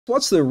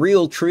What's the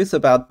real truth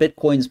about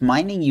Bitcoin's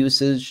mining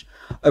usage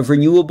of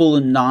renewable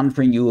and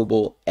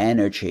non-renewable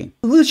energy?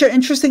 Lucia,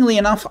 interestingly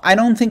enough, I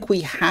don't think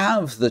we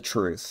have the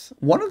truth.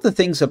 One of the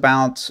things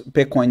about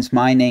Bitcoin's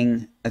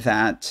mining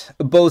that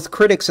both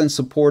critics and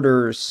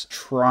supporters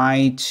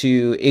try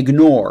to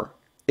ignore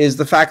is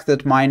the fact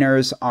that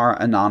miners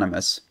are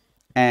anonymous.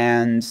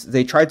 And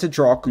they try to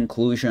draw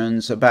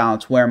conclusions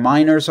about where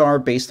miners are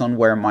based on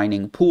where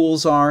mining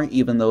pools are,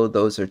 even though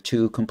those are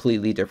two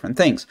completely different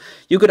things.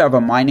 You could have a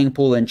mining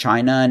pool in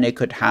China and it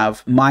could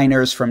have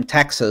miners from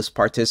Texas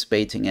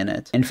participating in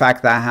it. In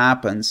fact, that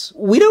happens.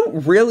 We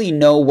don't really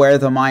know where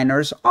the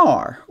miners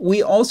are.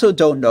 We also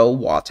don't know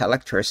what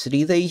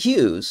electricity they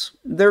use.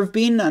 There have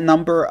been a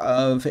number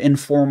of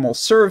informal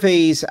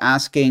surveys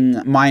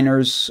asking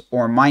miners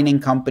or mining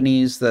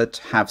companies that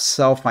have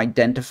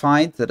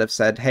self-identified, that have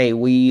said, hey,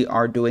 we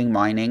are doing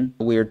mining.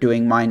 We are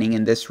doing mining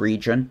in this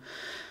region.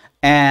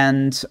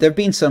 And there have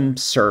been some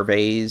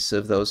surveys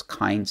of those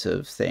kinds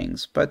of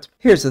things. But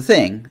here's the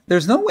thing.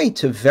 There's no way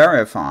to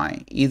verify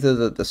either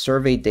that the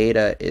survey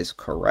data is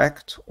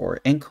correct or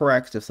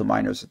incorrect, if the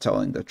miners are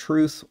telling the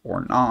truth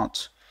or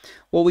not.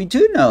 What we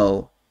do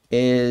know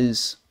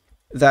is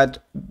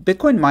that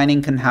Bitcoin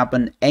mining can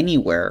happen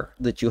anywhere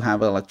that you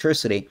have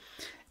electricity.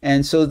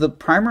 And so the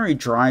primary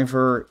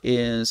driver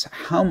is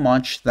how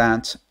much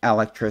that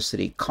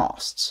electricity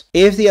costs.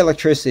 If the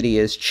electricity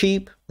is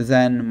cheap,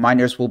 then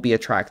miners will be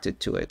attracted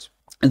to it.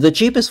 The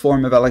cheapest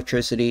form of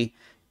electricity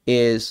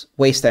is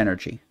waste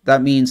energy.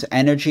 That means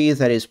energy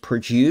that is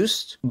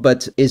produced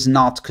but is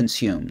not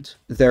consumed.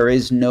 There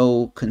is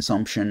no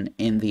consumption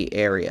in the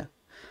area,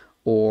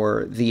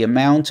 or the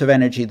amount of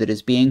energy that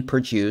is being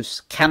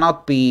produced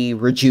cannot be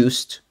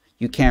reduced.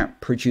 You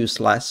can't produce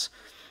less.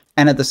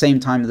 And at the same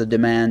time, the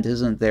demand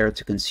isn't there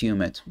to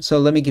consume it. So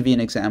let me give you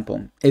an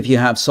example. If you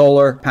have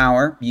solar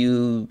power,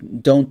 you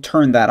don't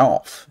turn that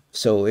off.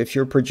 So if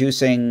you're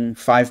producing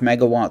 5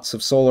 megawatts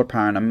of solar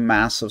power in a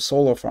massive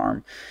solar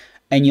farm,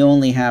 and you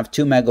only have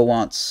 2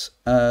 megawatts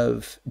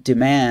of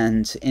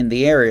demand in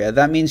the area,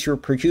 that means you're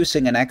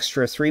producing an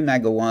extra 3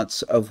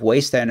 megawatts of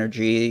waste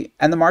energy,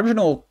 and the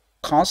marginal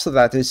cost of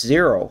that is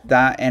zero.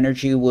 That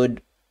energy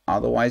would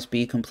otherwise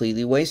be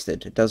completely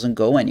wasted. It doesn't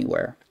go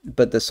anywhere.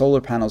 But the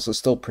solar panels are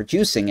still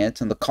producing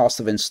it, and the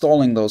cost of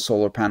installing those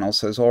solar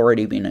panels has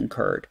already been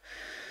incurred.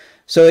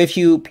 So if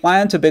you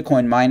plant a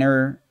Bitcoin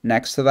miner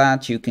next to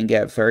that, you can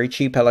get very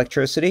cheap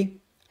electricity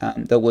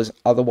that was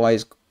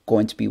otherwise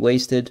going to be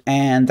wasted,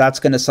 and that's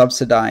going to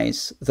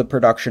subsidize the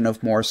production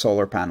of more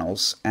solar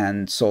panels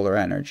and solar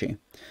energy.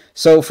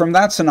 So from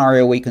that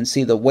scenario, we can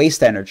see the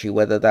waste energy,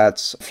 whether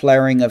that's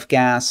flaring of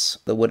gas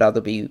that would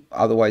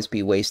otherwise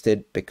be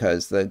wasted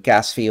because the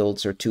gas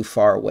fields are too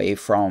far away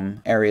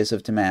from areas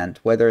of demand,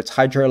 whether it's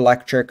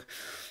hydroelectric,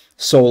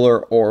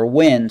 solar, or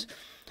wind.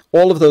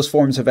 All of those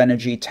forms of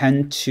energy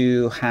tend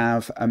to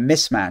have a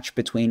mismatch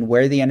between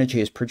where the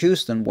energy is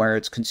produced and where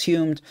it's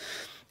consumed.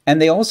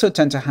 And they also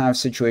tend to have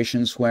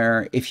situations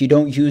where if you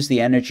don't use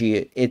the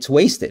energy, it's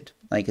wasted,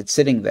 like it's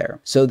sitting there.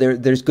 So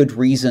there's good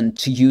reason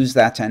to use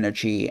that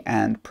energy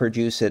and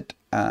provide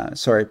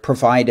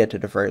it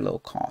at a very low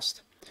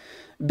cost.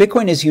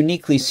 Bitcoin is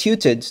uniquely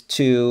suited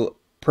to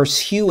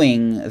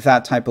pursuing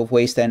that type of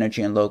waste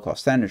energy and low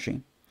cost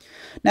energy.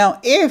 Now,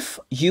 if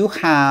you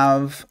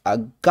have a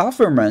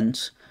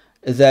government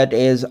that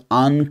is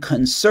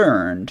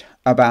unconcerned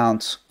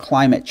about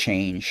climate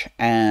change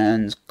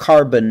and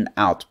carbon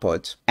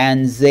output,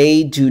 and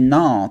they do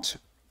not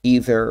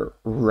either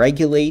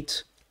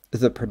regulate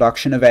the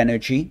production of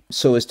energy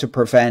so as to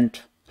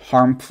prevent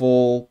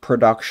harmful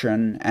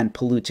production and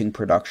polluting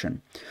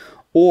production,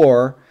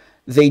 or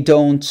they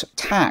don't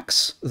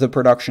tax the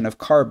production of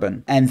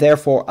carbon and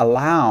therefore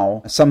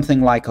allow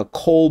something like a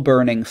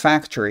coal-burning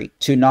factory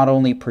to not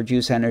only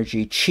produce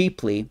energy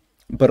cheaply,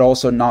 but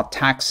also not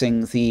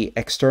taxing the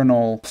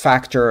external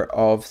factor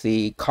of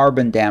the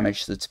carbon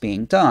damage that's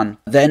being done,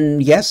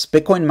 then yes,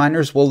 Bitcoin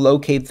miners will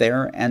locate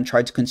there and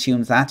try to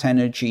consume that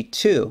energy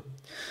too.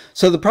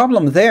 So the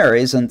problem there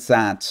isn't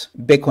that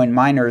Bitcoin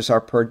miners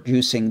are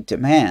producing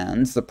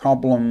demand. The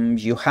problem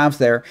you have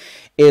there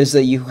is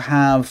that you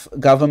have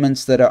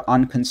governments that are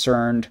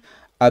unconcerned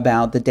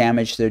about the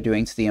damage they're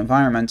doing to the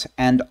environment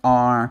and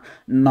are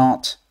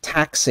not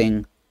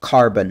taxing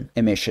carbon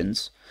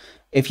emissions.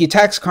 If you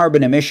tax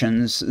carbon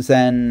emissions,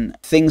 then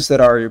things that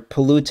are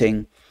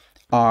polluting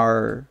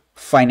are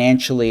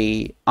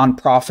financially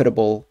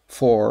unprofitable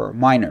for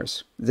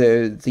miners.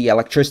 The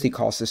electricity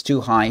cost is too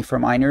high for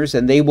miners,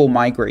 and they will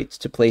migrate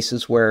to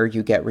places where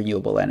you get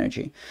renewable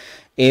energy.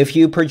 If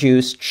you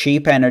produce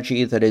cheap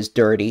energy that is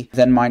dirty,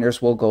 then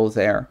miners will go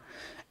there.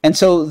 And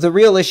so the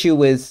real issue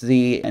with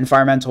the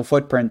environmental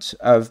footprint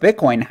of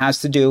Bitcoin has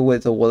to do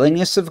with the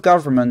willingness of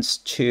governments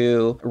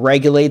to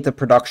regulate the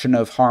production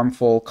of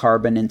harmful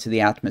carbon into the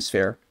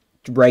atmosphere,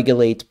 to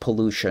regulate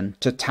pollution,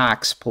 to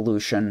tax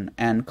pollution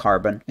and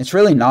carbon. It's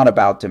really not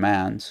about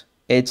demand.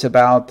 It's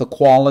about the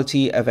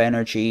quality of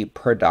energy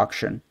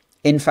production.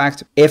 In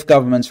fact, if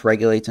governments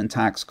regulate and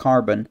tax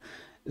carbon,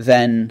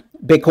 then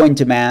Bitcoin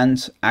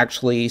demand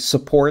actually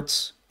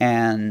supports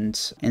and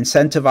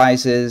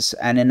incentivizes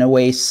and in a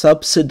way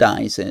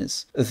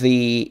subsidizes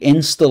the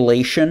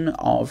installation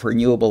of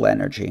renewable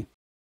energy.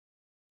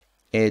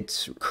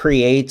 It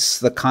creates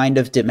the kind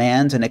of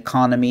demand and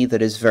economy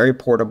that is very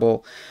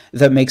portable,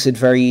 that makes it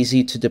very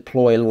easy to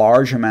deploy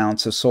large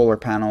amounts of solar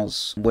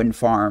panels, wind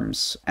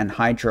farms, and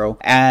hydro,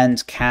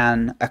 and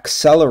can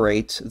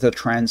accelerate the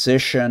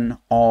transition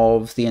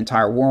of the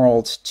entire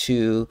world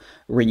to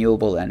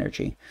renewable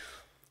energy.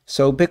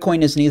 So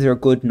Bitcoin is neither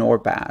good nor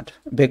bad.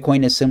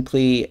 Bitcoin is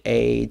simply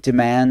a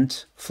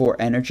demand for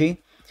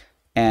energy.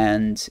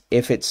 And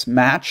if it's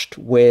matched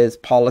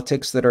with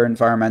politics that are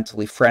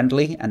environmentally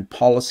friendly and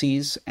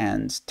policies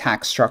and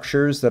tax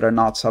structures that are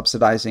not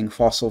subsidizing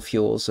fossil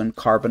fuels and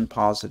carbon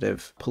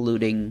positive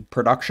polluting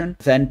production,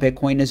 then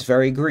Bitcoin is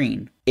very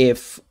green.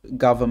 If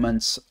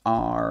governments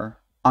are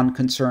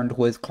unconcerned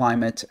with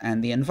climate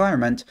and the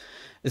environment,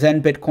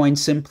 then Bitcoin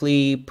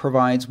simply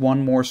provides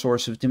one more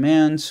source of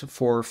demand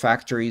for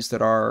factories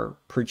that are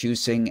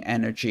producing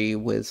energy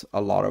with a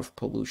lot of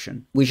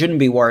pollution. We shouldn't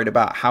be worried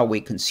about how we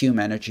consume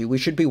energy. We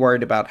should be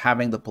worried about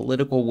having the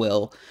political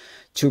will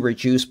to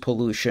reduce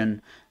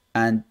pollution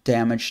and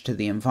damage to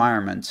the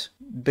environment.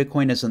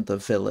 Bitcoin isn't the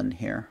villain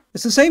here.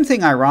 It's the same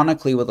thing,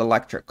 ironically, with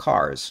electric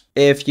cars.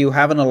 If you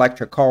have an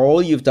electric car,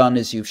 all you've done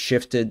is you've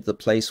shifted the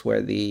place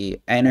where the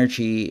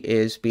energy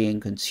is being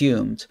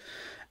consumed,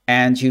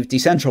 and you've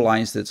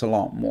decentralized it a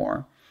lot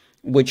more,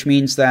 which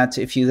means that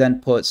if you then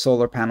put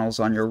solar panels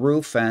on your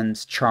roof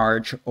and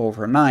charge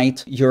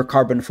overnight, your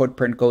carbon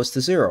footprint goes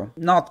to zero.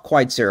 Not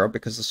quite zero,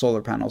 because the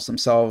solar panels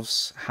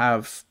themselves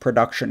have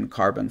production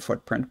carbon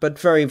footprint, but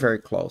very, very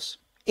close.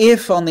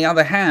 If, on the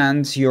other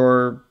hand,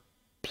 you're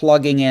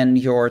plugging in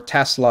your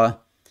Tesla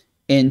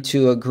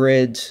into a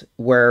grid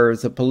where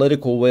the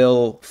political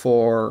will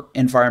for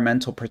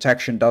environmental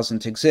protection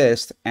doesn't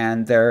exist,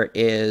 and there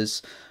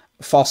is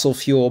fossil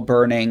fuel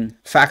burning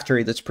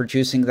factory that's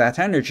producing that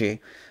energy,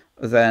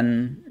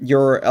 then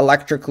your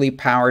electrically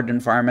powered,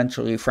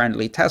 environmentally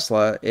friendly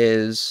Tesla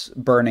is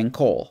burning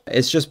coal.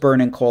 It's just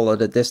burning coal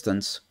at a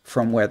distance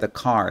from where the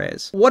car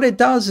is. What it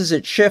does is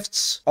it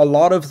shifts a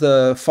lot of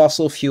the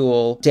fossil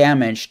fuel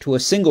damage to a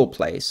single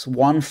place,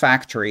 one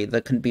factory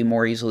that can be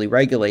more easily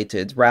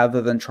regulated,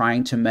 rather than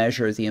trying to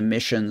measure the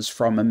emissions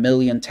from a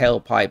million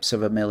tailpipes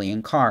of a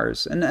million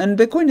cars. And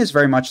Bitcoin is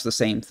very much the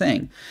same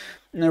thing.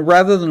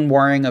 Rather than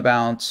worrying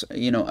about,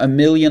 a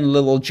million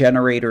little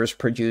generators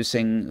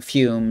producing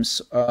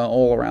fumes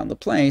all around the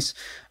place,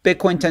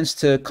 Bitcoin tends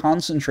to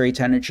concentrate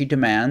energy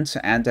demand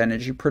and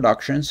energy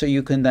production, so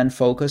you can then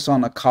focus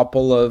on a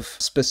couple of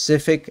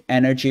specific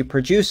energy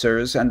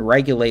producers and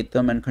regulate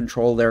them and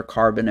control their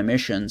carbon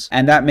emissions.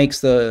 And that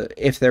makes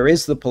if there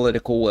is the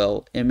political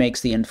will, it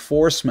makes the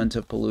enforcement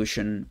of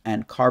pollution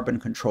and carbon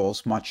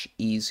controls much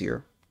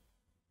easier.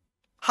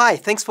 Hi,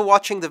 thanks for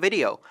watching the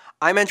video.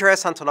 I'm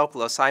Andreas. I'm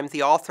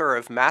the author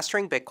of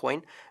Mastering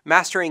Bitcoin,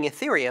 Mastering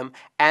Ethereum,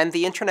 and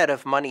the Internet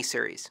of Money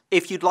series.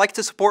 If you'd like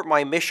to support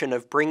my mission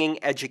of bringing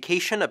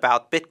education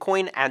about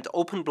Bitcoin and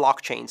open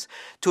blockchains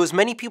to as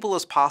many people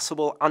as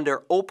possible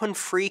under open,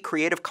 free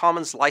Creative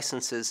Commons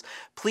licenses,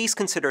 please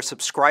consider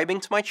subscribing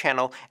to my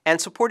channel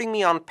and supporting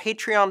me on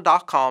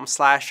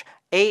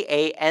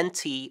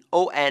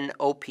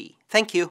patreon.com/AANTONOP. Thank you.